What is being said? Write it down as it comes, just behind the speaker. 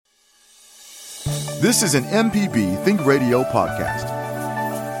This is an MPB Think Radio podcast.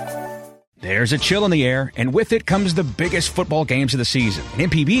 There's a chill in the air, and with it comes the biggest football games of the season.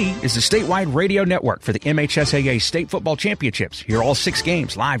 And MPB is the statewide radio network for the MHSAA State Football Championships. Hear all 6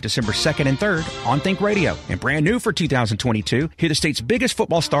 games live December 2nd and 3rd on Think Radio. And brand new for 2022, hear the state's biggest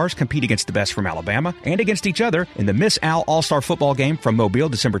football stars compete against the best from Alabama and against each other in the Miss Al All-Star Football Game from Mobile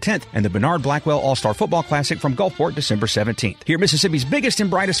December 10th and the Bernard Blackwell All-Star Football Classic from Gulfport December 17th. Hear Mississippi's biggest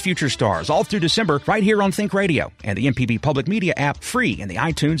and brightest future stars all through December right here on Think Radio and the MPB Public Media app free in the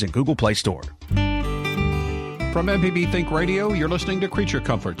iTunes and Google Play Store. From MPB Think Radio, you're listening to Creature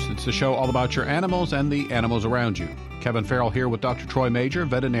Comforts. It's the show all about your animals and the animals around you. Kevin Farrell here with Dr. Troy Major,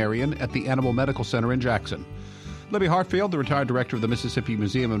 veterinarian at the Animal Medical Center in Jackson. Libby Hartfield, the retired director of the Mississippi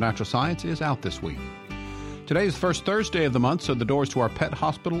Museum of Natural Science, is out this week. Today is the first Thursday of the month, so the doors to our pet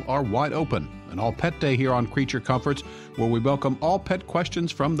hospital are wide open. An all pet day here on Creature Comforts, where we welcome all pet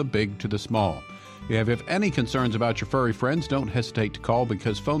questions from the big to the small. If you have any concerns about your furry friends, don't hesitate to call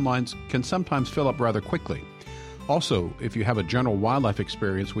because phone lines can sometimes fill up rather quickly. Also, if you have a general wildlife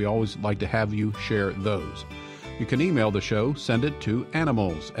experience, we always like to have you share those. You can email the show, send it to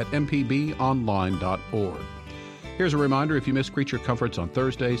animals@mpbonline.org. Here's a reminder, if you miss Creature Comforts on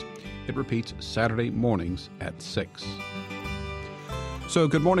Thursdays, it repeats Saturday mornings at 6. So,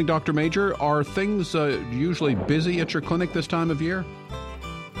 good morning, Dr. Major. Are things usually busy at your clinic this time of year?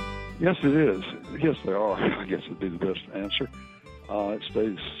 Yes, it is. Yes, they are. I guess would be the best answer. It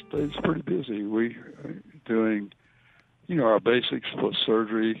stays pretty busy. We are doing, our basics for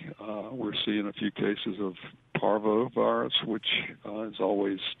surgery. We're seeing a few cases of parvovirus, which is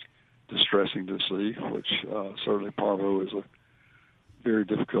always distressing to see, which certainly parvo is a very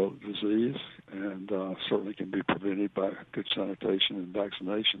difficult disease and certainly can be prevented by good sanitation and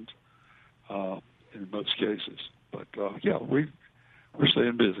vaccinations in most cases. But, we're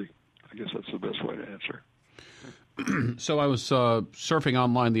staying busy. I guess that's the best way to answer. So I was surfing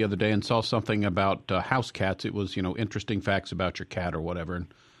online the other day and saw something about house cats. It was, interesting facts about your cat or whatever.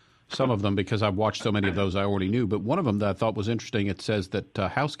 And some of them, because I've watched so many of those, I already knew. But one of them that I thought was interesting, it says that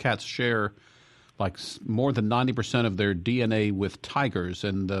house cats share like more than 90% of their DNA with tigers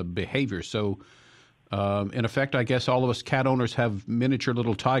and the behavior. So in effect, I guess all of us cat owners have miniature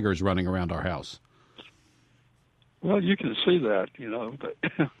little tigers running around our house. Well, you can see that, but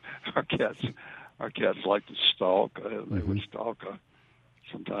our cats like to stalk. They would stalk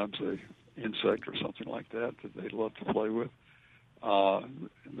sometimes an insect or something like that they love to play with.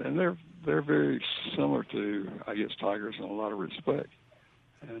 And they're very similar to, I guess, tigers in a lot of respect,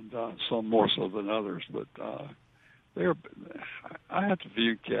 and some more so than others. But I have to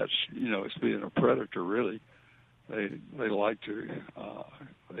view cats, as being a predator. Really, they like to.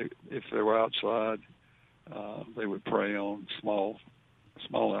 If they were outside, they would prey on small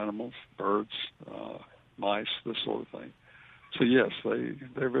animals, birds, mice, this sort of thing. So yes,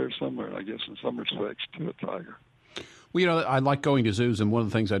 they're very similar, I guess, in some respects to a tiger. Well, I like going to zoos, and one of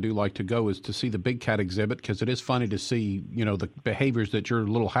the things I do like to go is to see the big cat exhibit, because it is funny to see, the behaviors that your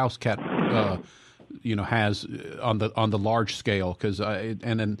little house cat, has on the large scale.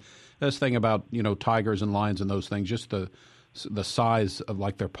 And then this thing about tigers and lions and those things, just the size of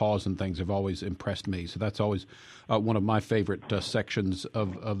like their paws and things have always impressed me. So that's always one of my favorite sections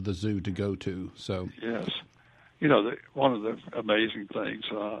of the zoo to go to. So yes, one of the amazing things,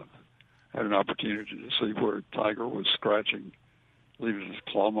 I had an opportunity to see where a tiger was scratching, leaving his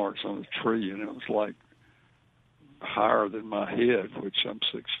claw marks on a tree, and it was like higher than my head, which I'm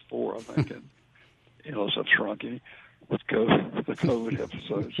 6'4", I think, and unless I've shrunk any with the COVID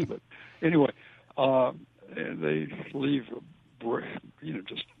episodes. But anyway. And they leave,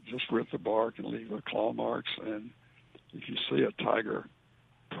 just rip the bark and leave the claw marks. And if you see a tiger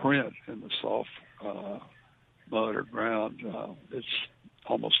print in the soft mud or ground, it's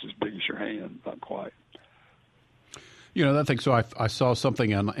almost as big as your hand, not quite. That thing. So I saw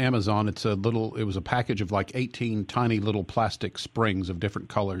something on Amazon. It was a package of like 18 tiny little plastic springs of different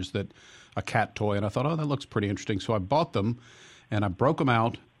colors, that a cat toy. And I thought, that looks pretty interesting. So I bought them and I broke them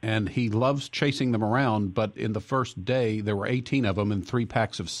out. And he loves chasing them around, but in the first day, there were 18 of them in 3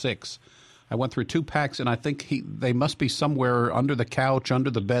 packs of 6. I went through 2 packs, and I think they must be somewhere under the couch, under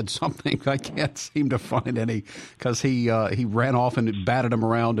the bed, something. I can't seem to find any, because he ran off and batted them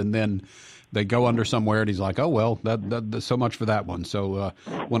around, and then they go under somewhere, and he's like, oh, well, that's so much for that one. So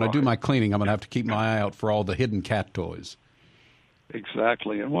when I do my cleaning, I'm going to have to keep my eye out for all the hidden cat toys.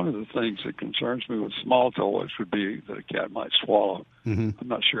 Exactly. And one of the things that concerns me with small toys would be that a cat might swallow. Mm-hmm. I'm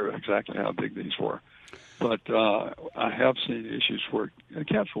not sure exactly how big these were. But I have seen issues where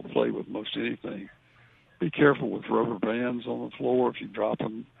cats will play with most anything. be careful with rubber bands on the floor if you drop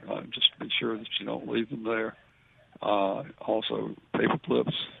them. Just to be sure that you don't leave them there. Also, paper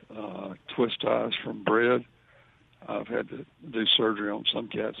clips, twist ties from bread. I've had to do surgery on some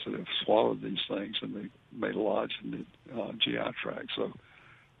cats that have swallowed these things, and they may lodge in the GI tract. So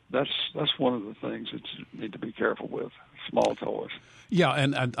that's one of the things that you need to be careful with, small toys. Yeah,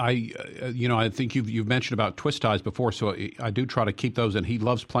 and I think you've mentioned about twist ties before, so I do try to keep those, and he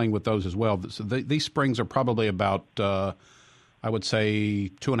loves playing with those as well. So these springs are probably about, I would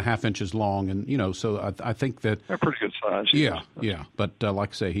say, 2.5 inches long, and so I think that they're pretty good size. Yeah. But like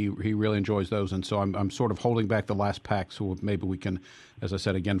I say, he really enjoys those, and so I'm sort of holding back the last pack, so maybe we can, as I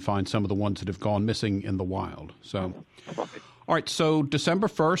said again, find some of the ones that have gone missing in the wild. So, all right. So December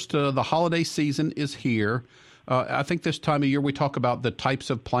 1st, the holiday season is here. I think this time of year we talk about the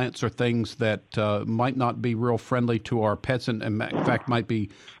types of plants or things that might not be real friendly to our pets and in fact might be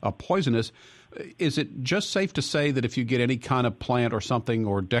poisonous. Is it just safe to say that if you get any kind of plant or something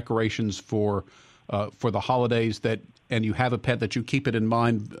or decorations for the holidays and you have a pet, that you keep it in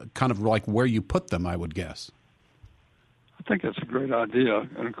mind kind of like where you put them, I would guess? I think that's a great idea.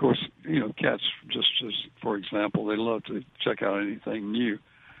 And, of course, cats, just as, for example, they love to check out anything new.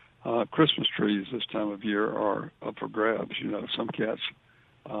 Christmas trees this time of year are up for grabs. Some cats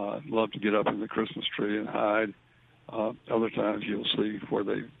love to get up in the Christmas tree and hide. Other times you'll see where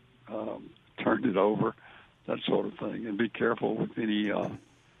they turned it over, that sort of thing. And be careful with any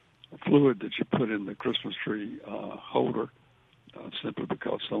fluid that you put in the Christmas tree holder, simply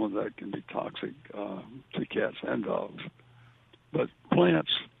because some of that can be toxic to cats and dogs. But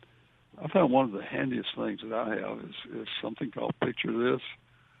plants, I found one of the handiest things that I have is something called Picture This.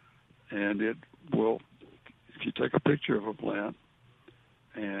 And it will, if you take a picture of a plant,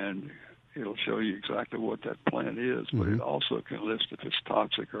 and it'll show you exactly what that plant is, but it also can list if it's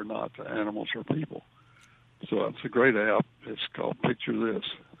toxic or not to animals or people. So it's a great app. It's called Picture This,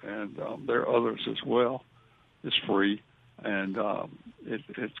 and there are others as well. It's free, and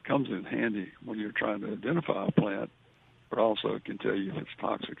it comes in handy when you're trying to identify a plant, but also it can tell you if it's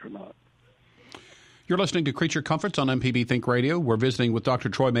toxic or not. You're listening to Creature Comforts on MPB Think Radio. We're visiting with Dr.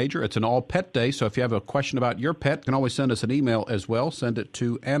 Troy Major. It's an all-pet day, so if you have a question about your pet, you can always send us an email as well. Send it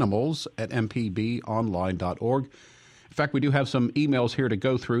to animals@mpbonline.org. In fact, we do have some emails here to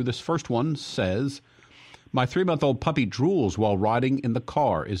go through. This first one says, my 3-month-old puppy drools while riding in the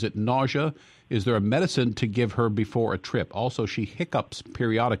car. Is it nausea? Is there a medicine to give her before a trip? Also, she hiccups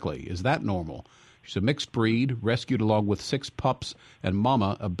periodically. Is that normal? She's a mixed breed, rescued along with 6 pups, and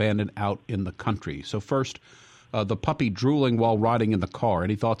mama abandoned out in the country. So first, the puppy drooling while riding in the car.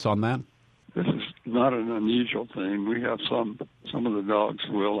 Any thoughts on that? This is not an unusual thing. We have some of the dogs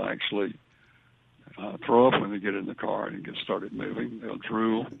will actually throw up when they get in the car and get started moving. They'll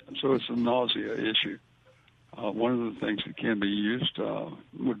drool. So it's a nausea issue. One of the things that can be used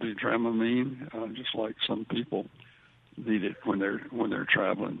would be Dramamine, just like some people need it when they're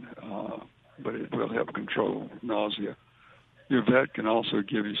traveling. But it will help control nausea. Your vet can also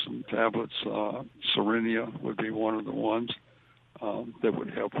give you some tablets. Serenia would be one of the ones that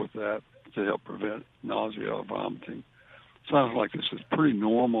would help with that to help prevent nausea or vomiting. Sounds like this is pretty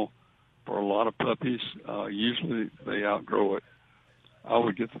normal for a lot of puppies. Usually they outgrow it. I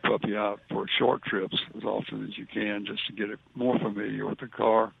would get the puppy out for short trips as often as you can just to get it more familiar with the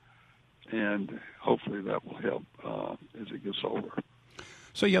car, and hopefully that will help as it gets older.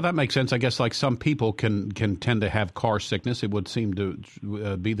 So, yeah, that makes sense. I guess like some people can tend to have car sickness. It would seem to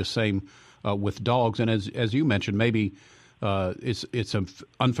be the same with dogs. And as you mentioned, maybe it's an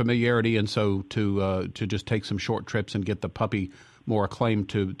unfamiliarity, and so to just take some short trips and get the puppy more acclaimed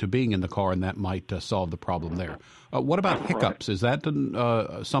to being in the car, and that might solve the problem there. What about hiccups? Right. Is that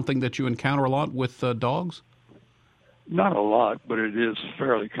something that you encounter a lot with dogs? Not a lot, but it is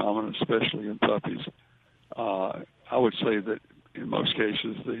fairly common, especially in puppies. I would say that in most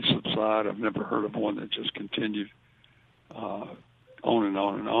cases, they subside. I've never heard of one that just continued on and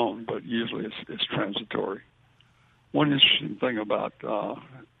on and on, but usually it's transitory. One interesting thing about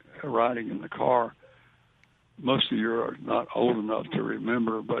riding in the car, most of you are not old enough to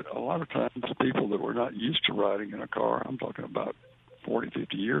remember, but a lot of times people that were not used to riding in a car, I'm talking about 40,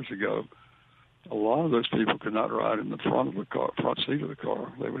 50 years ago, a lot of those people could not ride in the front seat of the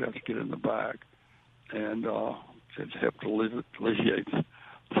car. They would have to get in the back, and it helped alleviate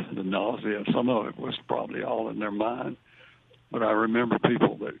the nausea. Some of it was probably all in their mind, but I remember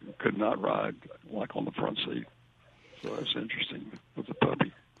people that could not ride like on the front seat. So that's interesting with the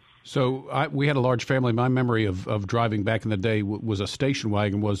puppy. So we had a large family. My memory of driving back in the day was a station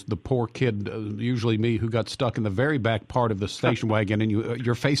wagon, was the poor kid, usually me, who got stuck in the very back part of the station wagon, and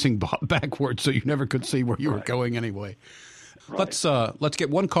you're facing backwards, so you never could see where you were going anyway. Right. Let's get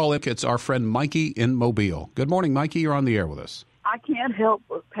one call in. It's our friend Mikey in Mobile. Good morning, Mikey. You're on the air with us. I can't help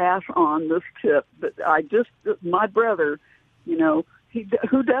but pass on this tip, but my brother,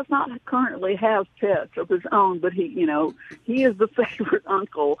 who does not currently have pets of his own, but he is the favorite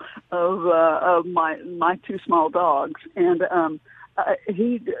uncle of my two small dogs, and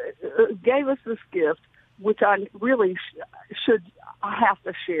he gave us this gift, which I really I have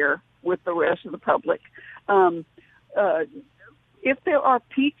to share with the rest of the public. If there are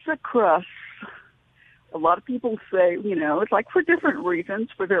pizza crusts, a lot of people say, it's like for different reasons,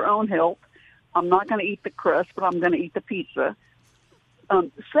 for their own health. I'm not going to eat the crust, but I'm going to eat the pizza.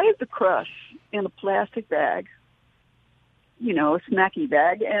 Save the crust in a plastic bag, a snacky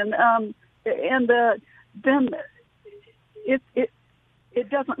bag, and then it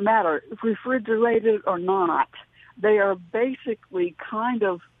doesn't matter, refrigerated or not. They are basically kind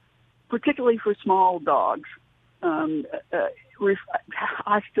of, particularly for small dogs, I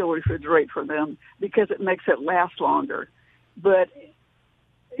still refrigerate for them because it makes it last longer. But,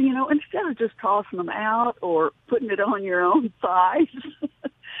 instead of just tossing them out or putting it on your own thighs,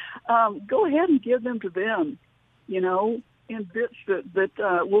 go ahead and give them to them, in bits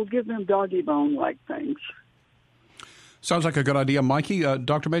that will give them doggy bone-like things. Sounds like a good idea, Mikey.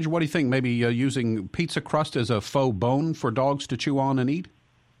 Dr. Major, what do you think? Maybe using pizza crust as a faux bone for dogs to chew on and eat?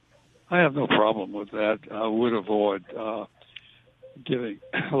 I have no problem with that. I would avoid giving.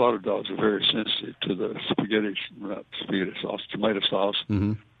 A lot of dogs are very sensitive to the tomato sauce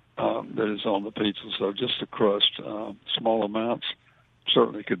that is on the pizza. So just the crust, small amounts,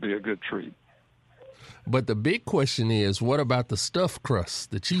 certainly could be a good treat. But the big question is, what about the stuffed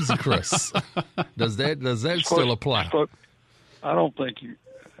crust, the cheesy crust? Does that still apply? I don't think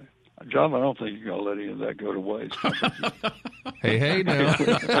John, I don't think you're going to let any of that go to waste. Hey now.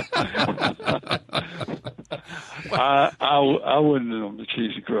 I wouldn't do the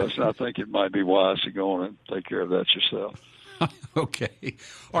cheesy crust. I think it might be wise to go on and take care of that yourself. Okay.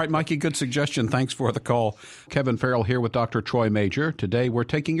 All right, Mikey, good suggestion. Thanks for the call. Kevin Farrell here with Dr. Troy Major. Today we're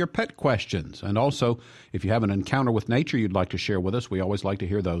taking your pet questions. And also, if you have an encounter with nature you'd like to share with us, we always like to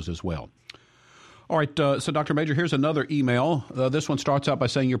hear those as well. All right, so Dr. Major, here's another email. This one starts out by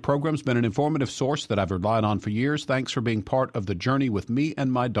saying, your program's been an informative source that I've relied on for years. Thanks for being part of the journey with me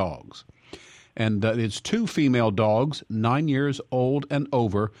and my dogs. And it's 2 female dogs, 9 years old and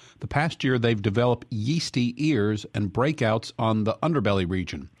over. The past year, they've developed yeasty ears and breakouts on the underbelly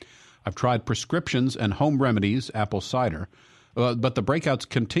region. I've tried prescriptions and home remedies, apple cider, but the breakouts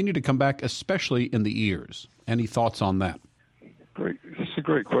continue to come back, especially in the ears. Any thoughts on that? Great. It's a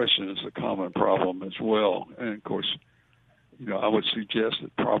great question. It's a common problem as well. And, of course, I would suggest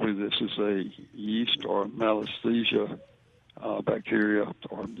that probably this is a yeast or Malassezia bacteria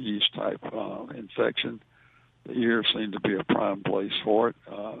or yeast-type infection. The ears seem to be a prime place for it.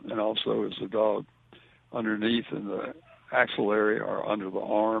 And also, as the dog underneath in the axillary or under the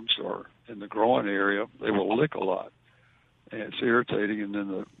arms or in the groin area, they will lick a lot. And it's irritating, and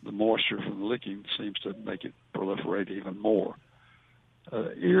then the moisture from the licking seems to make it proliferate even more.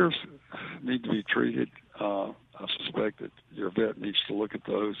 Ears need to be treated. I suspect that your vet needs to look at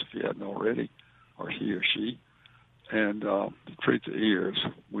those if you hadn't already, or he or she, and treat the ears.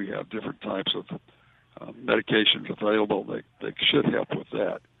 We have different types of medications available that should help with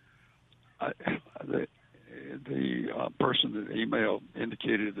that. The person that emailed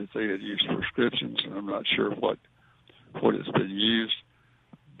indicated that they had used prescriptions, and I'm not sure what has been used,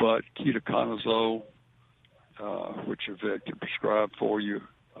 but ketoconazole, which your vet can prescribe for you,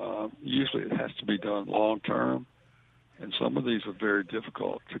 usually it has to be done long term, and some of these are very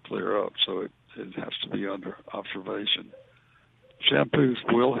difficult to clear up, so it has to be under observation. Shampoos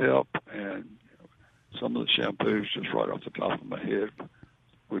will help, and some of the shampoos, just right off the top of my head,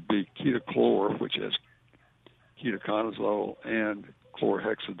 would be Ketochlor, which has ketoconazole and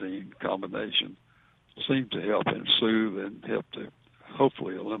chlorhexidine combination, seem to help and soothe and help to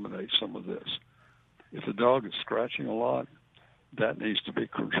hopefully eliminate some of this. If the dog is scratching a lot, that needs to be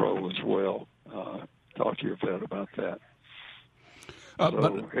controlled as well. Talk to your vet about that.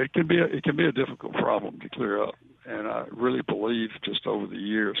 But it can be a difficult problem to clear up, and I really believe just over the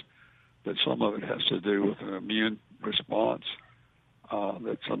years that some of it has to do with an immune response,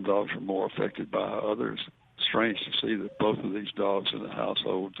 that some dogs are more affected by others. Strange to see that both of these dogs in the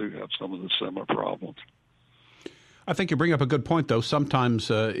household do have some of the similar problems. I think you bring up a good point, though. Sometimes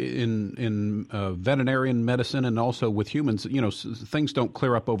in veterinarian medicine and also with humans, things don't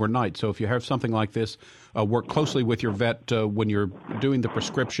clear up overnight. So if you have something like this, work closely with your vet when you're doing the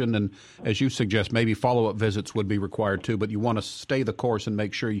prescription. And as you suggest, maybe follow-up visits would be required, too. But you want to stay the course and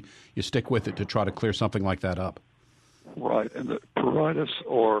make sure you stick with it to try to clear something like that up. Right. And the pruritus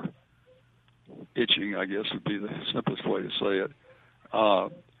or itching, I guess, would be the simplest way to say it.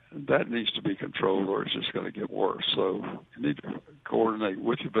 That needs to be controlled or it's just going to get worse. So you need to coordinate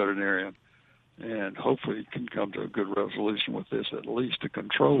with your veterinarian and hopefully you can come to a good resolution with this, at least to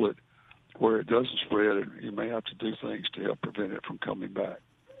control it where it doesn't spread, and you may have to do things to help prevent it from coming back.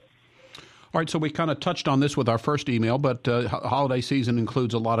 All right, so we kind of touched on this with our first email, but holiday season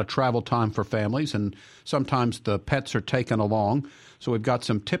includes a lot of travel time for families, and sometimes the pets are taken along. So we've got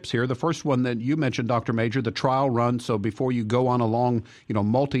some tips here. The first one that you mentioned, Dr. Major, the trial run. So before you go on a long,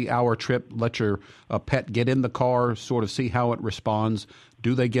 multi-hour trip, let your pet get in the car, sort of see how it responds.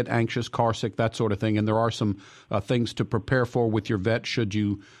 Do they get anxious, car sick, that sort of thing? And there are some things to prepare for with your vet should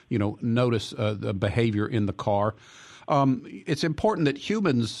you, notice the behavior in the car. It's important that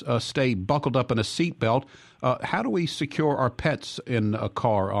humans stay buckled up in a seatbelt. How do we secure our pets in a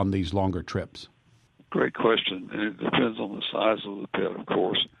car on these longer trips? Great question, and it depends on the size of the pet, of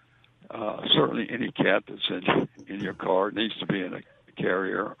course. Certainly any cat that's in your car needs to be in a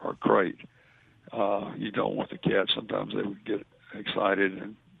carrier or crate. You don't want the cat. Sometimes they would get excited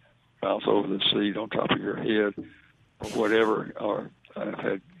and bounce over the seat on top of your head or whatever, or I've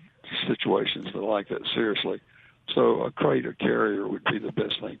had situations that like that seriously. So a crate or carrier would be the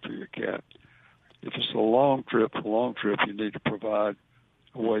best thing for your cat. If it's a long trip, you need to provide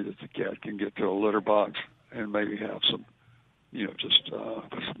a way that the cat can get to a litter box and maybe have some, just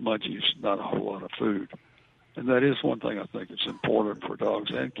munchies, not a whole lot of food. And that is one thing I think it's important for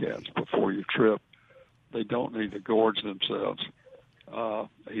dogs and cats before you trip. They don't need to gorge themselves,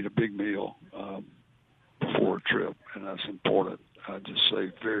 eat a big meal before a trip, and that's important. I just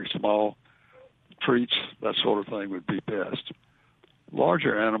say very small treats, that sort of thing would be best.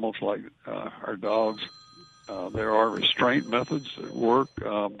 Larger animals like our dogs, there are restraint methods that work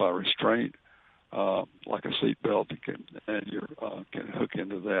by restraint, like a seat belt, and you can hook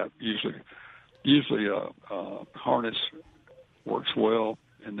into that. Usually a harness works well,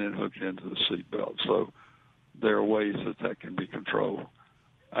 and then hooked into the seat belt. So there are ways that can be controlled.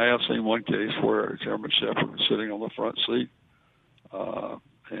 I have seen one case where a German Shepherd was sitting on the front seat,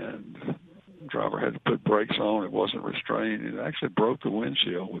 and the driver had to put brakes on. It wasn't restrained. It actually broke the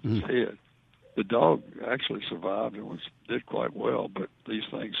windshield with his head. The dog actually survived and did quite well, but these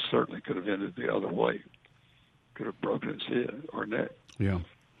things certainly could have ended the other way. Could have broken his head or neck. Yeah.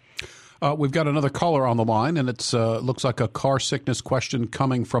 We've got another caller on the line, and it's looks like a car sickness question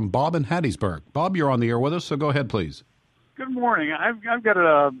coming from Bob in Hattiesburg. Bob, you're on the air with us, so go ahead, please. Good morning. I've got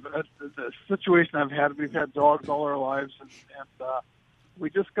a situation I've had. We've had dogs all our lives, and we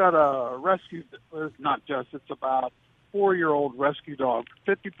just got a rescue. Not just, it's about 4-year-old rescue dog,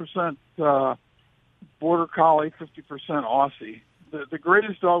 50% Border Collie, 50% Aussie. The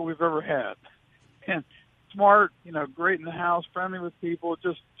greatest dog we've ever had. And smart, great in the house, friendly with people,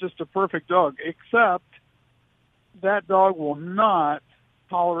 just a perfect dog, except that dog will not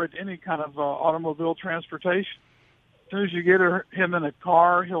tolerate any kind of automobile transportation. As soon as you get him in a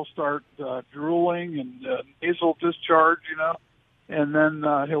car, he'll start drooling and nasal discharge, and then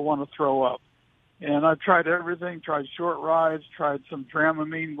he'll want to throw up. And I've tried everything, tried short rides, tried some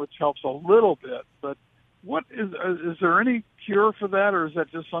Dramamine, which helps a little bit. But what is there any cure for that, or is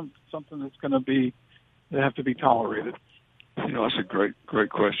that just something that's going to have to be tolerated? That's a great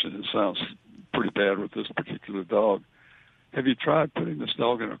question. It sounds pretty bad with this particular dog. Have you tried putting this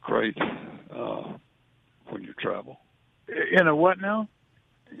dog in a crate when you travel? In a what now?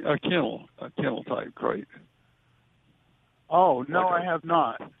 A kennel type crate. Oh, no, I have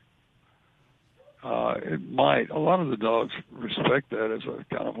not. It might. A lot of the dogs respect that as a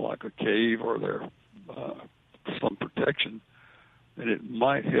kind of like a cave or their some protection, and it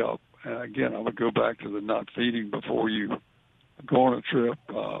might help. And again, I would go back to the not feeding before you go on a trip.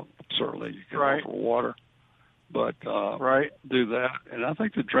 Certainly, you can offer water, but do that. And I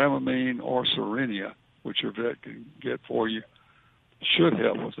think the Dramamine or Serenia, which your vet can get for you, should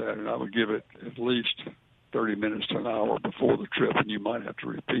help with that. And I would give it at least 30 minutes to an hour before the trip, and you might have to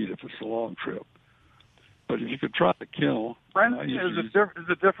repeat if it's a long trip. But if you could try the kennel, is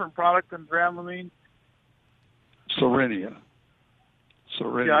a different product than Dramamine? Serenia.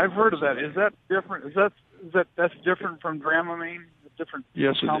 Yeah, I've heard of that. Is that different? That's different from Dramamine? Different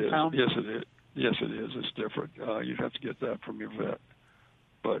Yes, compound? It is. Yes, it is. It's different. You'd have to get that from your vet.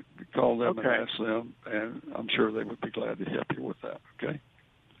 But call them Okay. and ask them, and I'm sure they would be glad to help you with that. Okay.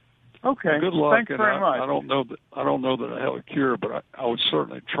 Okay. Good luck. Thanks and very much. I don't know that I have a cure, but I would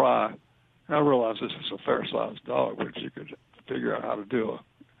certainly try. And I realize this is a fair-sized dog, but if you could figure out how to do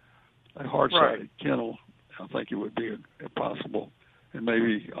a hard-sided kennel, I think it would be possible, and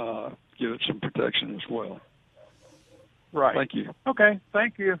maybe give it some protection as well. Right. Thank you. Okay.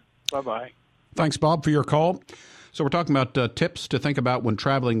 Thank you. Bye-bye. Thanks, Bob, for your call. So we're talking about tips to think about when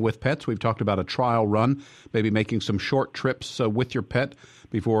traveling with pets. We've talked about a trial run, maybe making some short trips with your pet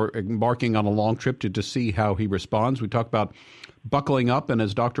before embarking on a long trip to see how he responds. We talked about buckling up, and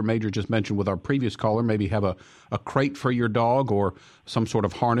as Dr. Major just mentioned with our previous caller, maybe have a crate for your dog or some sort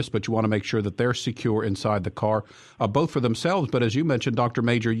of harness, but you want to make sure that they're secure inside the car, both for themselves. But as you mentioned, Dr.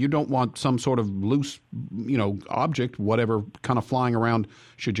 Major, you don't want some sort of loose, object, whatever, kind of flying around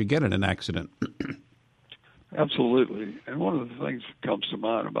should you get in an accident. Absolutely. And one of the things that comes to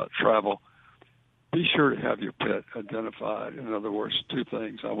mind about travel, be sure to have your pet identified. In other words, two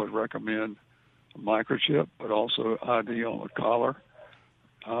things. I would recommend a microchip, but also ID on the collar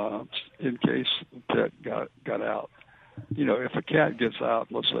in case the pet got out. If a cat gets out,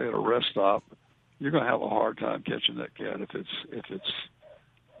 let's say at a rest stop, you're going to have a hard time catching that cat if it's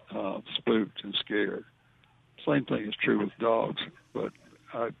spooked and scared. Same thing is true with dogs, but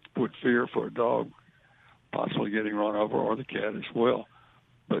I would fear for a dog possibly getting run over, or the cat as well.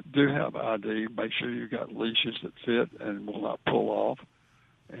 But do have ID. Make sure you've got leashes that fit and will not pull off.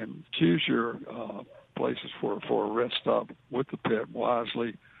 And choose your places for a rest stop with the pet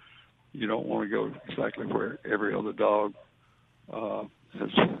wisely. You don't want to go exactly where every other dog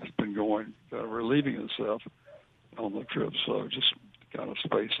has been going, relieving itself on the trip. So just kind of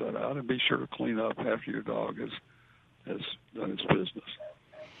space that out and be sure to clean up after your dog has done its business.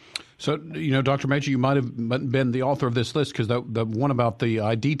 So, Dr. Major, you might have been the author of this list because the one about the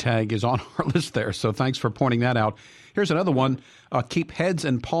ID tag is on our list there. So thanks for pointing that out. Here's another one. Keep heads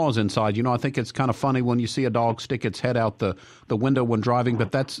and paws inside. I think it's kind of funny when you see a dog stick its head out the window when driving,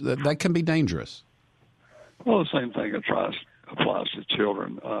 but that can be dangerous. Well, the same thing applies to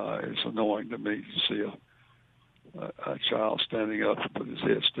children. It's annoying to me to see a child standing up with his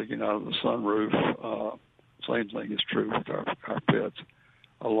head sticking out of the sunroof. Same thing is true with our pets.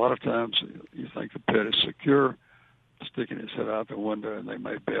 A lot of times you think the pet is secure, sticking its head out the window, and they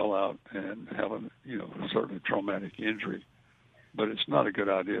may bail out and have a certainly traumatic injury. But it's not a good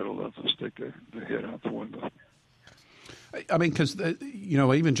idea to let them stick their head out the window. I mean, because,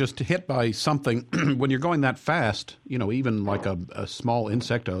 even just hit by something, when you're going that fast, even like a small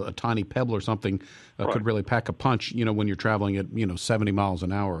insect, a tiny pebble or something could really pack a punch, when you're traveling at, 70 miles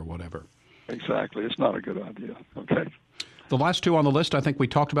an hour or whatever. Exactly. It's not a good idea. Okay. The last two on the list I think we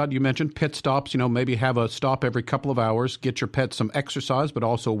talked about, you mentioned pit stops, maybe have a stop every couple of hours, get your pet some exercise, but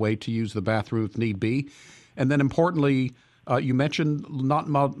also a way to use the bathroom if need be. And then importantly, you mentioned not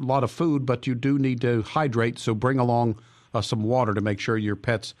a lot of food, but you do need to hydrate, so bring along some water to make sure your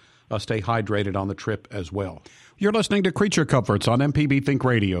pets stay hydrated on the trip as well. You're listening to Creature Comforts on MPB Think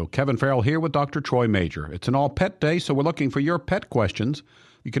Radio. Kevin Farrell here with Dr. Troy Major. It's an all-pet day, so we're looking for your pet questions.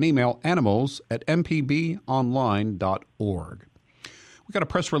 You can email animals@mpbonline.org. We got a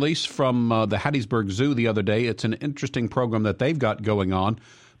press release from the Hattiesburg Zoo the other day. It's an interesting program that they've got going on.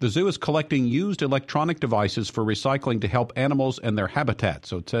 The zoo is collecting used electronic devices for recycling to help animals and their habitat.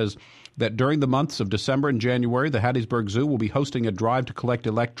 So it says that during the months of December and January, the Hattiesburg Zoo will be hosting a drive to collect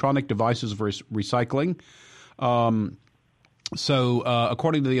electronic devices for recycling.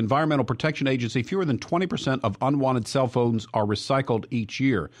 According to the Environmental Protection Agency, fewer than 20% of unwanted cell phones are recycled each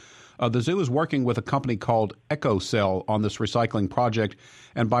year. The zoo is working with a company called EcoCell on this recycling project,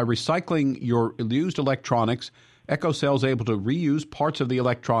 and by recycling your used electronics, EcoCell is able to reuse parts of the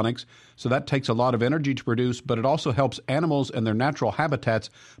electronics, so that takes a lot of energy to produce, but it also helps animals and their natural habitats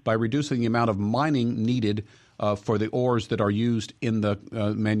by reducing the amount of mining needed for the ores that are used in the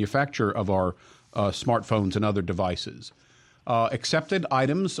manufacture of our smartphones and other devices. Accepted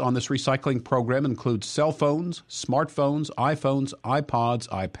items on this recycling program include cell phones, smartphones, iPhones, iPods,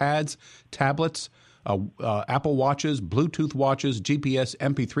 iPads, tablets, Apple Watches, Bluetooth watches, GPS,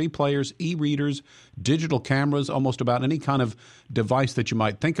 MP3 players, e-readers, digital cameras, almost about any kind of device that you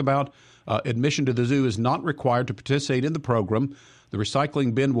might think about. Admission to the zoo is not required to participate in the program. The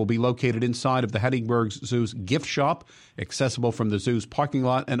recycling bin will be located inside of the Hattiesburg Zoo's gift shop, accessible from the zoo's parking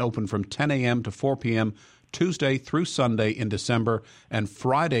lot and open from 10 a.m. to 4 p.m. Tuesday through Sunday in December and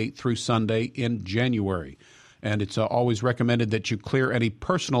Friday through Sunday in January. And it's always recommended that you clear any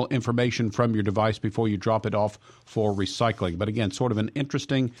personal information from your device before you drop it off for recycling. But again, sort of an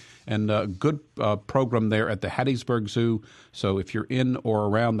interesting and good program there at the Hattiesburg Zoo. So if you're in or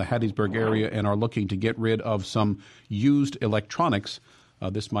around the Hattiesburg area and are looking to get rid of some used electronics,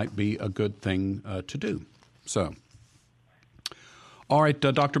 this might be a good thing to do. So, all right,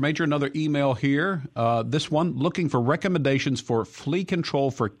 Dr. Major, another email here. This one, looking for recommendations for flea control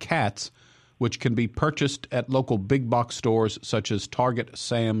for cats, which can be purchased at local big box stores such as Target,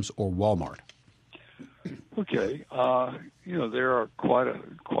 Sam's, or Walmart. Okay, there are quite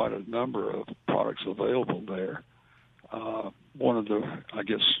a number of products available there. One of the, I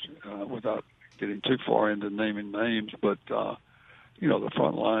guess, without getting too far into naming names, but the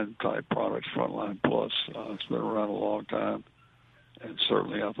Frontline type products, Frontline Plus, it's been around a long time, and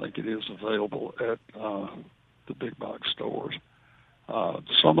certainly I think it is available at the big box stores.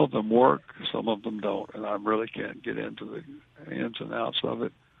 Some of them work, some of them don't, and I really can't get into the ins and outs of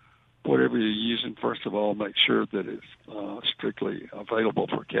it. Whatever you're using, first of all, make sure that it's strictly available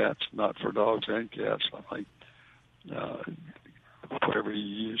for cats, not for dogs and cats. I think whatever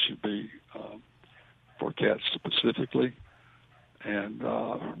you use should be for cats specifically, and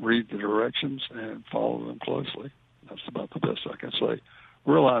read the directions and follow them closely. That's about the best I can say.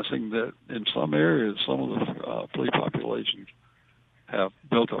 Realizing that in some areas, some of the flea populations have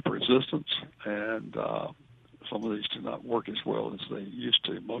built up resistance, and some of these do not work as well as they used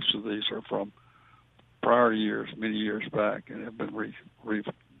to. Most of these are from prior years, many years back, and have been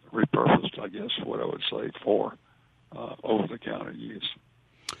repurposed, I guess, what I would say, for over-the-counter use.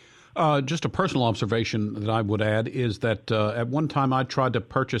 Just a personal observation that I would add is that at one time I tried to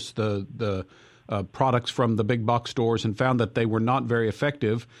purchase the products from the big box stores and found that they were not very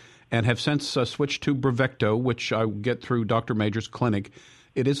effective, and have since switched to Bravecto, which I get through Dr. Major's clinic.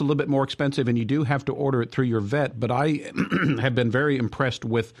 It is a little bit more expensive, and you do have to order it through your vet, but I have been very impressed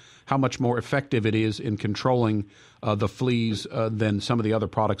with how much more effective it is in controlling the fleas than some of the other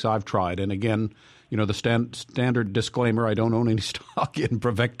products I've tried. And again, the standard disclaimer, I don't own any stock in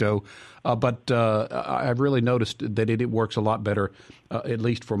Bravecto, but I've really noticed that it works a lot better, at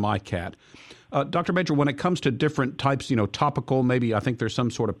least for my cat. Dr. Major, when it comes to different types, topical, maybe I think there's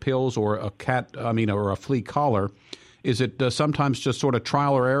some sort of pills or or a flea collar, is it sometimes just sort of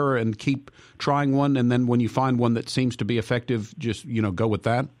trial or error and keep trying one, and then when you find one that seems to be effective, just, go with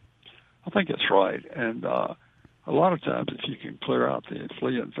that? I think that's right. And a lot of times if you can clear out the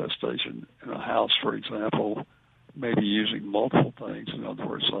flea infestation in a house, for example, maybe using multiple things, in other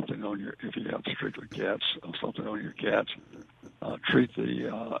words, something on if you have strictly cats, something on your cats, treat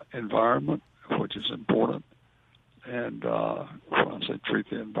the environment, which is important. And when I say treat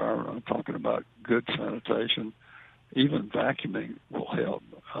the environment, I'm talking about good sanitation. Even vacuuming will help,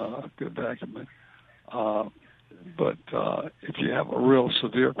 good vacuuming. But if you have a real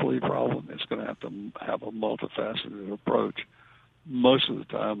severe flea problem, it's going to have a multifaceted approach. Most of the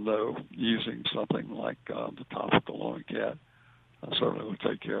time, though, using something like the topical on a cat certainly will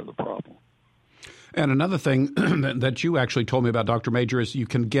take care of the problem. And another thing that you actually told me about, Dr. Major, is you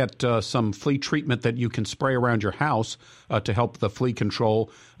can get some flea treatment that you can spray around your house to help the flea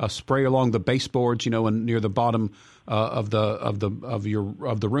control. Spray along the baseboards, and near the bottom of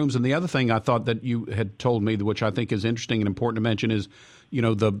the rooms. And the other thing I thought that you had told me, which I think is interesting and important to mention, is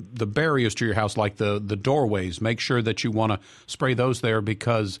the barriers to your house, like the doorways. Make sure that you want to spray those there,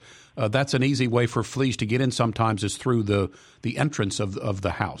 because that's an easy way for fleas to get in sometimes, is through the entrance of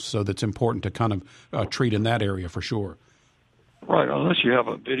the house. So that's important to kind of treat in that area for sure. Right, unless you have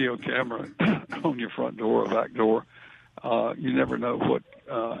a video camera on your front door or back door, you never know what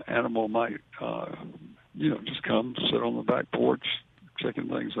animal might, just come sit on the back porch checking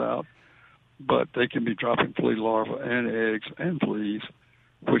things out. But they can be dropping flea larvae and eggs and fleas,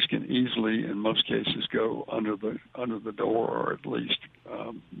 which can easily, in most cases, go under the door, or at least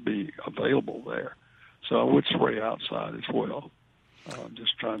be available there. So I would spray outside as well,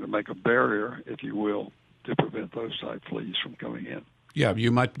 just trying to make a barrier, if you will, to prevent those type fleas from coming in. Yeah,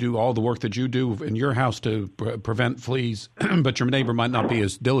 you might do all the work that you do in your house to prevent fleas, but your neighbor might not be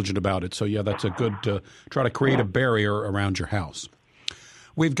as diligent about it. So, yeah, that's a good try to create a barrier around your house.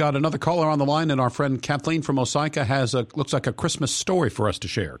 We've got another caller on the line, and our friend Kathleen from Osaka has looks like a Christmas story for us to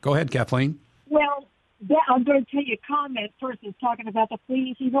share. Go ahead, Kathleen. Well, I'm going to tell you a comment first. Is talking about the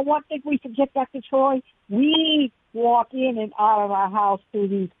fleas. You know, one thing we forget, Dr. Troy, we walk in and out of our house through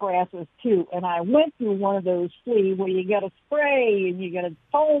these grasses too. And I went through one of those fleas where you got to spray and you got to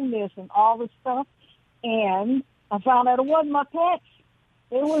foam this and all this stuff. And I found out it wasn't my pets.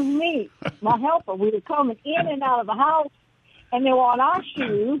 It was me, my helper. We were coming in and out of the house. And they're on our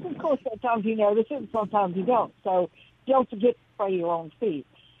shoes. Of course, sometimes you notice it and sometimes you don't. So don't forget to spray your own feet.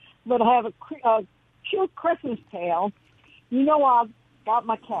 But I have a cute Christmas tale. You know, I've got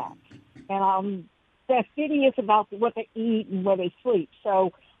my cats, and I'm fastidious about what they eat and where they sleep.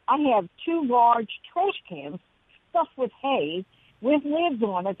 So I have 2 large trash cans stuffed with hay with lids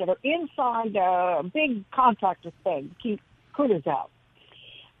on it that are inside a big contractor thing to keep critters out.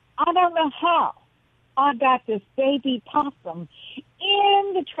 I don't know how I got this baby possum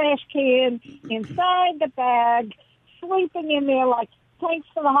in the trash can, inside the bag, sleeping in there like thanks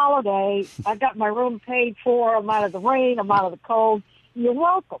for the holiday. I got my room paid for. I'm out of the rain. I'm out of the cold. You're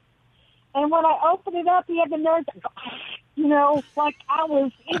welcome. And when I opened it up, he had the nerve to go, you know, like I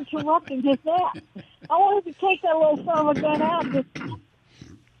was interrupting his nap. I wanted to take that little son of a gun out,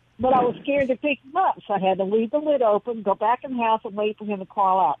 but I was scared to pick him up, so I had to leave the lid open, go back in the house, and wait for him to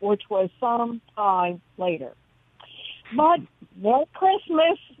crawl out, which was some time later. But Merry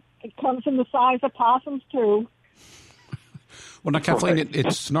Christmas. It comes in the size of possums, too. Well, now, Kathleen,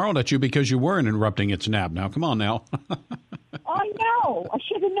 it snarled at you because you weren't interrupting its nap. Now, come on now. I know. I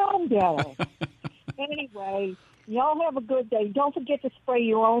should have known better. Anyway, y'all have a good day. Don't forget to spray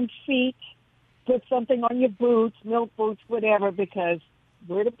your own feet. Put something on your boots, milk boots, whatever, because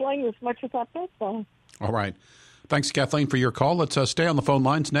we're to blame as much as our pets are. All right. Thanks, Kathleen, for your call. Let's stay on the phone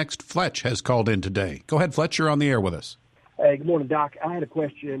lines. Next, Fletch has called in today. Go ahead, Fletch. You're on the air with us. Hey, good morning, Doc. I had a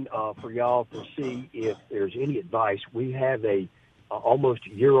question for y'all to see if there's any advice. We have a almost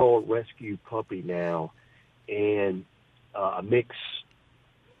year-old rescue puppy now, and a mix,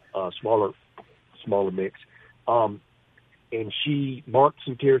 smaller mix. And she marked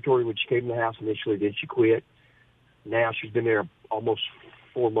some territory when she came to the house initially. Then she quit. Now she's been there almost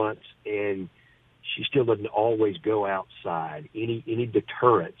 4 months, and she still doesn't always go outside. Any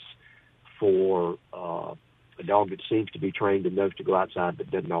deterrents for a dog that seems to be trained and knows to go outside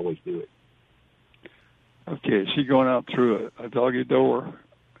but doesn't always do it? Okay, is she going out through a doggy door?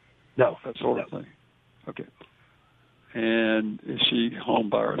 No. That sort of thing? Okay. And is she home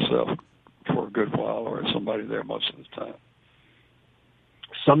by herself for a good while, or is somebody there most of the time?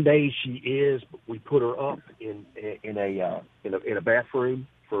 Some days she is, but we put her up in a bathroom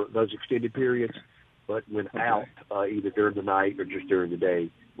for those extended periods. But when out, either during the night or just during the day,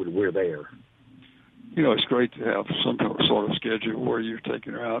 when we're there. You know, it's great to have some sort of schedule where you're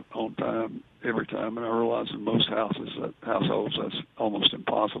taking her out on time every time. And I realize in most households that's almost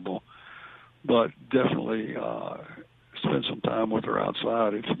impossible. But definitely spend some time with her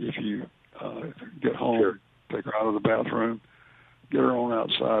outside. If you get home, sure. Take her out of the bathroom, get her on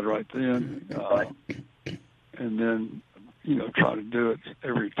outside right then, and then, you know, try to do it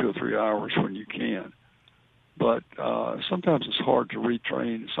every 2 or 3 hours when you can. But sometimes it's hard to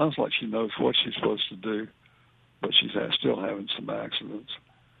retrain. It sounds like she knows what she's supposed to do, but she's still having some accidents.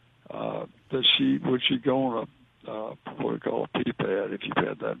 Would she go on what we call a pee pad if you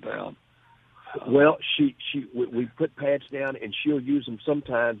pad that down? Well, we put pads down, and she'll use them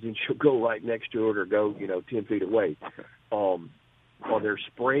sometimes, and she'll go right next to it or go, 10 feet away. Are there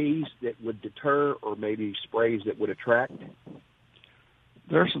sprays that would deter, or maybe sprays that would attract?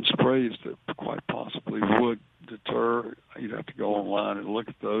 There are some sprays that quite possibly would deter. You'd have to go online and look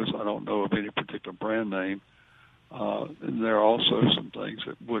at those. I don't know of any particular brand name. And there are also some things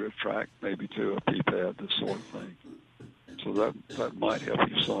that would attract maybe to a pee pad, this sort of thing. So that might help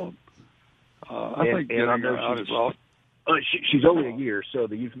you some. I think getting her out is off. She's only a year, so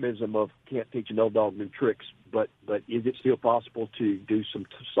the euphemism of can't teach an old dog new tricks. But is it still possible to do some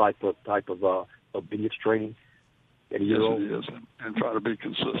type of obedience training? Yes, it is, and try to be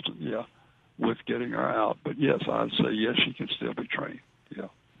consistent, with getting her out. But yes, I'd say yes, she can still be trained. Yeah,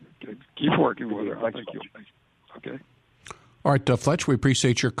 okay. Keep working with her. I think you'll make it. Okay. All right, Fletch, we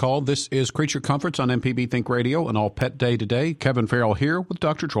appreciate your call. This is Creature Comforts on MPB Think Radio and All Pet Day today. Kevin Farrell here with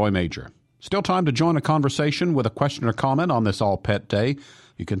Dr. Troy Major. Still time to join a conversation with a question or comment on this All Pet Day.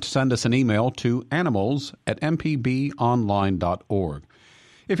 You can send us an email to animals@mpbonline.org.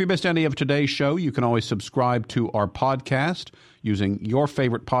 If you missed any of today's show, you can always subscribe to our podcast using your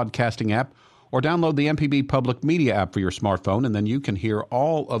favorite podcasting app or download the MPB Public Media app for your smartphone, and then you can hear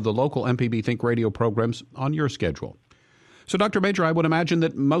all of the local MPB Think Radio programs on your schedule. So, Dr. Major, I would imagine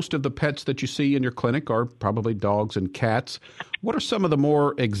that most of the pets that you see in your clinic are probably dogs and cats. What are some of the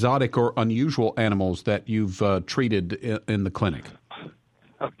more exotic or unusual animals that you've treated in the clinic?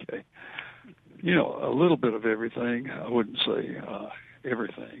 Okay. A little bit of everything. I wouldn't say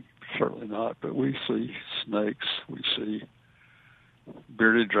everything, certainly not, but we see snakes, we see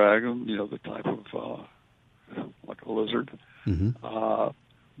bearded dragon, the type of like a lizard,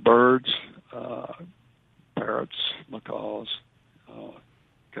 birds, parrots, macaws,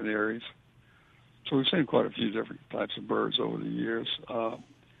 canaries. So we've seen quite a few different types of birds over the years.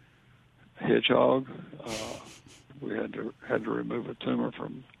 Hedgehog, we had to remove a tumor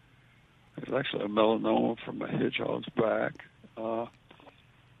from. It was actually a melanoma from a hedgehog's back at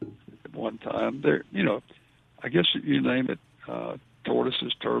one time. There, I guess you name it.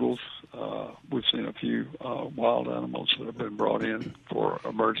 Tortoises, turtles. We've seen a few wild animals that have been brought in for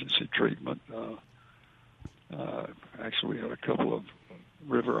emergency treatment. Actually, we had a couple of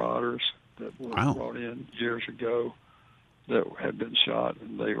river otters that were brought in years ago that had been shot,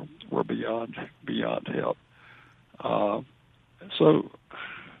 and they were beyond help. So,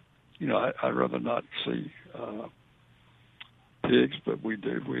 I'd rather not see pigs, but we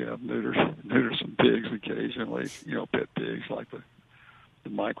do. We have neuter some pigs occasionally. Pet pigs like the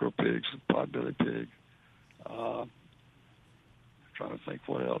micro pigs, the potbelly pig. Trying to think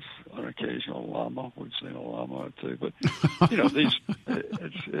what else. An occasional llama. We've seen a llama or two, but these.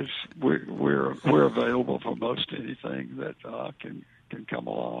 We're available for most anything that can come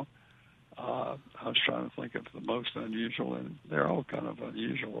along. I was trying to think of the most unusual, and they're all kind of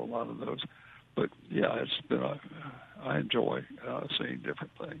unusual, a lot of those. But yeah, it's been I enjoy seeing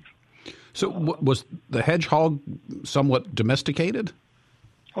different things. So was the hedgehog somewhat domesticated?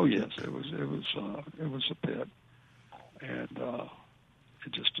 Oh yes, it was a pet, and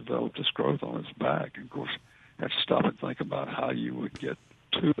it just developed this growth on its back. And of course, you have to stop and think about how you would get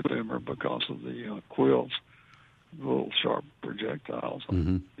to the tumor because of the quills, the little sharp projectiles,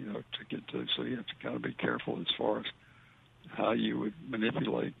 to get to. So you have to kind of be careful as far as how you would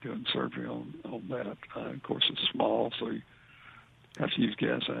manipulate doing surgery on that. Of course, it's small, so you have to use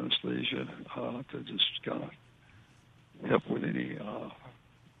gas anesthesia to just kind of help with any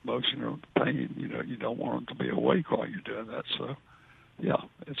motion or pain. You don't want them to be awake while you're doing that. So, yeah,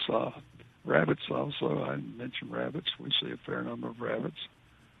 it's rabbits also. I mentioned rabbits. We see a fair number of rabbits.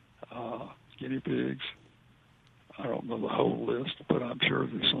 Guinea pigs. I don't know the whole list, but I'm sure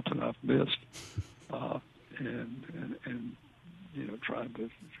there's something I've missed. And trying to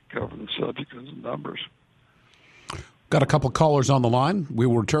cover the subject of the numbers. Got a couple callers on the line. We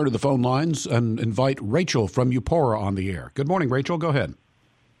will return to the phone lines and invite Rachel from Eupora on the air. Good morning, Rachel. Go ahead.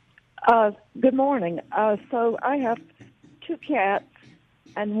 Good morning. So I have two cats,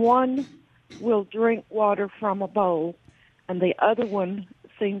 and one will drink water from a bowl, and the other one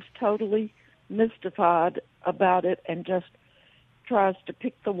seems totally mystified about it and just tries to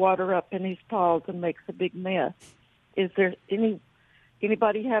pick the water up in his paws and makes a big mess. Is there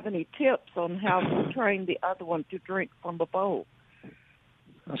anybody have any tips on how to train the other one to drink from a bowl?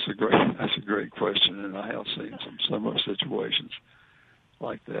 That's a great question, and I have seen some similar situations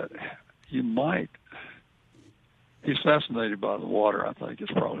like that. He's fascinated by the water, I think is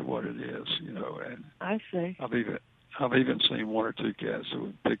probably what it is, and I see. I've even seen one or two cats who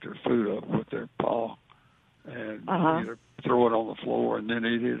would pick their food up with their paw and either throw it on the floor and then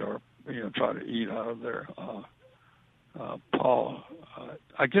eat it, or try to eat out of their paw.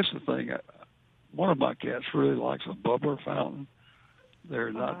 I guess the thing, one of my cats really likes a bubbler fountain.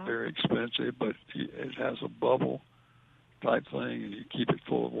 They're not very expensive, but it has a bubble type thing, and you keep it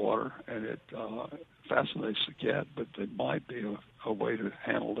full of water, and it fascinates the cat, but there might be a way to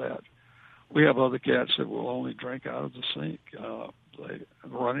handle that. We have other cats that will only drink out of the sink,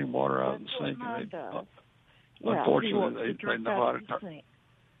 running water out of the sink. Unfortunately, they know how to turn.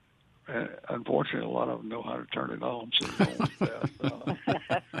 Unfortunately, a lot of them know how to turn it on, so you don't want that.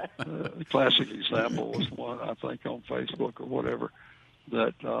 The classic example was one, I think, on Facebook or whatever,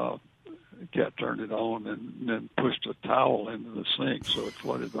 that the cat turned it on and then pushed a towel into the sink, so it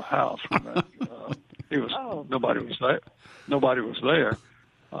flooded the house. Nobody was there,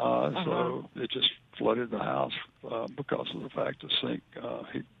 so it just flooded the house because of the fact the sink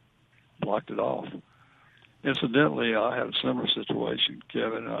he blocked it off. Incidentally, I had a similar situation,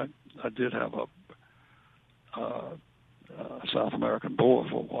 Kevin. I did have a South American boa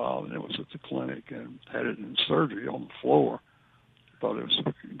for a while, and it was at the clinic, and had it in surgery on the floor. Thought it was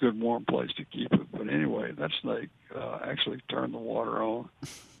a good warm place to keep it. But anyway, that snake actually turned the water on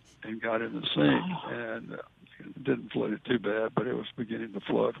and got in the sink, and it didn't flood it too bad, but it was beginning to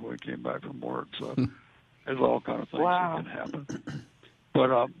flood when we came back from work. So there's all kind of things that can happen.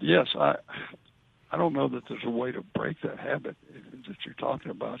 But yes, I don't know that there's a way to break that habit that you're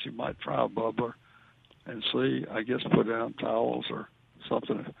talking about. You might try a bubbler and see, I guess, put down towels or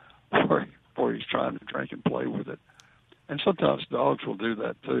something where he's trying to drink and play with it. And sometimes dogs will do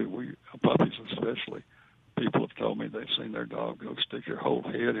that too. Puppies especially. People have told me they've seen their dog go stick their whole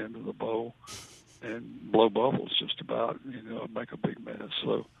head into the bowl and blow bubbles just about, make a big mess.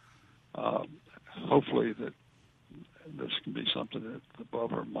 So hopefully that this can be something that the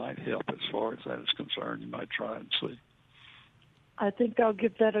bubber might help as far as that is concerned. You might try and see. I think I'll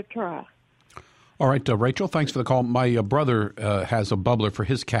give that a try. All right, Rachel, thanks for the call. My brother has a bubbler for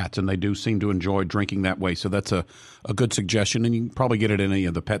his cats, and they do seem to enjoy drinking that way. So that's a good suggestion, and you can probably get it in any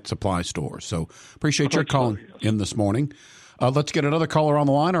of the pet supply stores. So appreciate your calling in this morning. Let's get another caller on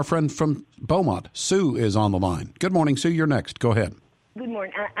the line. Our friend from Beaumont, Sue, is on the line. Good morning, Sue. You're next. Go ahead. Good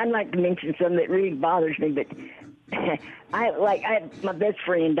morning. I'd like to mention something that really bothers me, but my best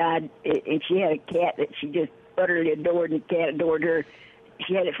friend died, and she had a cat that she just utterly adored, and the cat adored her.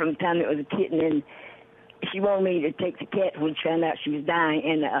 She had it from the time it was a kitten, and she wanted me to take the cat when she found out she was dying.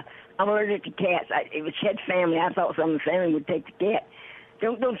 And I'm allergic to cats. She had family. I thought some of the family would take the cat.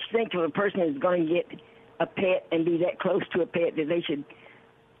 Don't you think if a person is going to get a pet and be that close to a pet that they should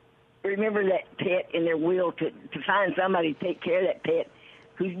remember that pet in their will to find somebody to take care of that pet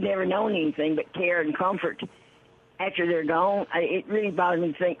who's never known anything but care and comfort after they're gone? It really bothers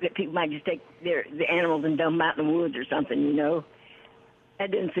me to think that people might just take the animals and dump them out in the woods or something, you know.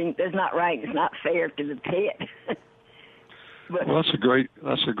 That's not right. It's not fair to the pet. Well, that's a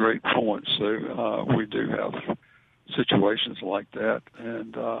great point, Sue. We do have situations like that,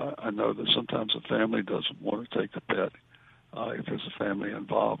 and I know that sometimes a family doesn't want to take the pet if there's a family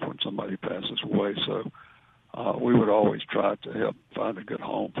involved when somebody passes away. So we would always try to help find a good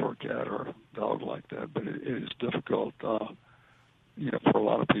home for a cat or a dog like that, but it is difficult, for a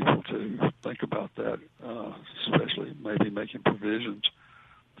lot of people to think about that, especially maybe making provisions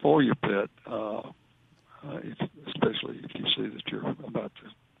for your pet, especially if you see that you're about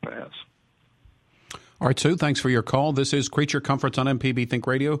to pass. All right, Sue, thanks for your call. This is Creature Comforts on MPB Think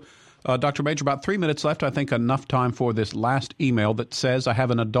Radio. Dr. Major, about 3 minutes left. I think enough time for this last email that says, I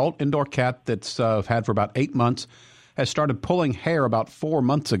have an adult indoor cat that's had for about 8 months, has started pulling hair about 4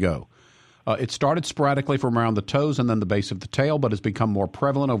 months ago. It started sporadically from around the toes and then the base of the tail, but has become more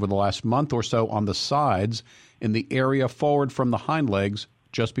prevalent over the last month or so on the sides in the area forward from the hind legs,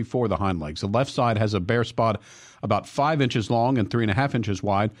 just before the hind legs. The left side has a bare spot about 5 inches long and 3.5 inches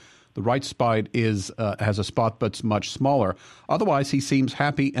wide. The right side has a spot that's much smaller. Otherwise, he seems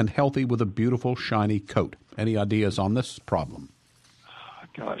happy and healthy with a beautiful, shiny coat. Any ideas on this problem?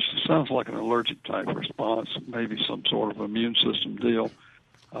 Gosh, it sounds like an allergic type response, maybe some sort of immune system deal.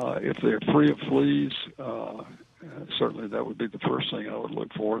 If they're free of fleas, certainly that would be the first thing I would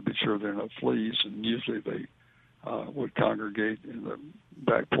look for, to be sure there are no fleas, and usually they would congregate in the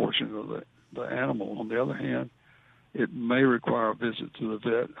back portion of the animal. On the other hand, it may require a visit to the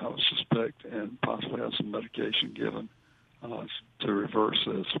vet, I would suspect, and possibly have some medication given to reverse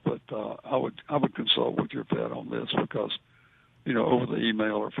this. But I would consult with your vet on this because, over the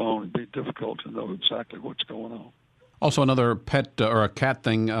email or phone, it'd be difficult to know exactly what's going on. Also, another pet or a cat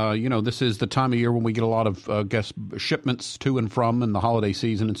thing, this is the time of year when we get a lot of shipments to and from in the holiday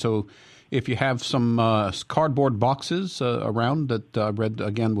season. And so if you have some cardboard boxes around that I read,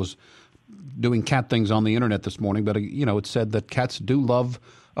 again, was doing cat things on the internet this morning, but, it said that cats do love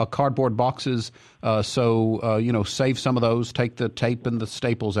cardboard boxes. So save some of those, take the tape and the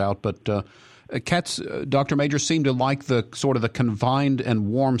staples out. But cats, Dr. Major, seem to like the sort of the confined and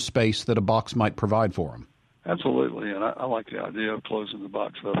warm space that a box might provide for them. Absolutely, and I like the idea of closing the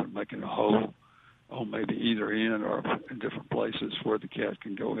box up and making a hole on maybe either end or in different places where the cat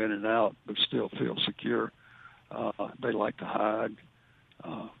can go in and out but still feel secure. They like to hide.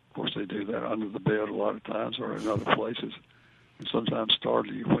 Of course, they do that under the bed a lot of times or in other places, and sometimes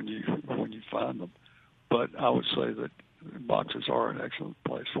startle you when you find them. But I would say that boxes are an excellent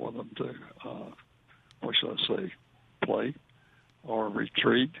place for them to, play or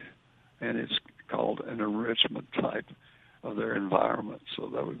retreat, and it's called an enrichment type of their environment, so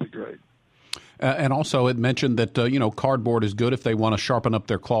that would be great. And also it mentioned that, cardboard is good if they want to sharpen up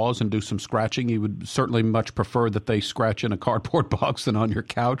their claws and do some scratching. You would certainly much prefer that they scratch in a cardboard box than on your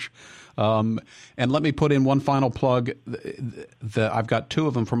couch. And let me put in one final plug. I've got 2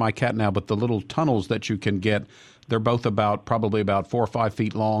 of them for my cat now, but the little tunnels that you can get, they're both probably about 4 or 5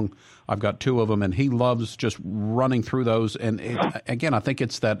 feet long. I've got 2 of them, and he loves just running through those. And again, I think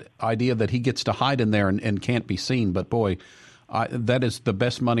it's that idea that he gets to hide in there and can't be seen. But boy, that is the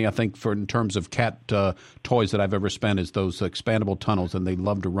best money, I think, in terms of cat toys that I've ever spent is those expandable tunnels, and they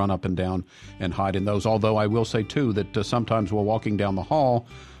love to run up and down and hide in those. Although I will say, too, that sometimes while walking down the hall,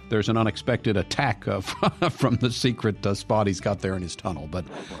 there's an unexpected attack from the secret spot he's got there in his tunnel. But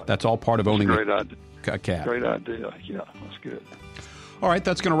that's all part of owning a cat. Great idea. Yeah, that's good. All right,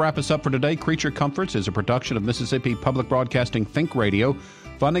 that's going to wrap us up for today. Creature Comforts is a production of Mississippi Public Broadcasting Think Radio.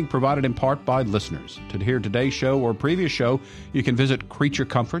 Funding provided in part by listeners. To hear today's show or previous show, you can visit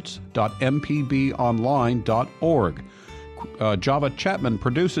creaturecomforts.mpbonline.org. Java Chapman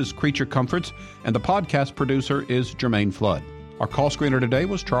produces Creature Comforts, and the podcast producer is Jermaine Flood. Our call screener today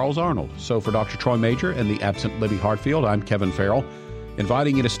was Charles Arnold. So for Dr. Troy Major and the absent Libby Hartfield, I'm Kevin Farrell,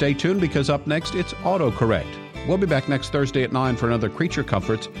 inviting you to stay tuned because up next, it's AutoCorrect. We'll be back next Thursday at 9 for another Creature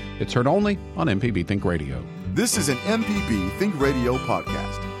Comforts. It's heard only on MPB Think Radio. This is an MPB Think Radio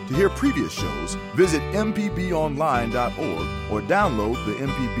podcast. To hear previous shows, visit mpbonline.org or download the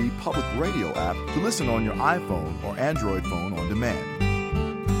MPB Public Radio app to listen on your iPhone or Android phone on demand.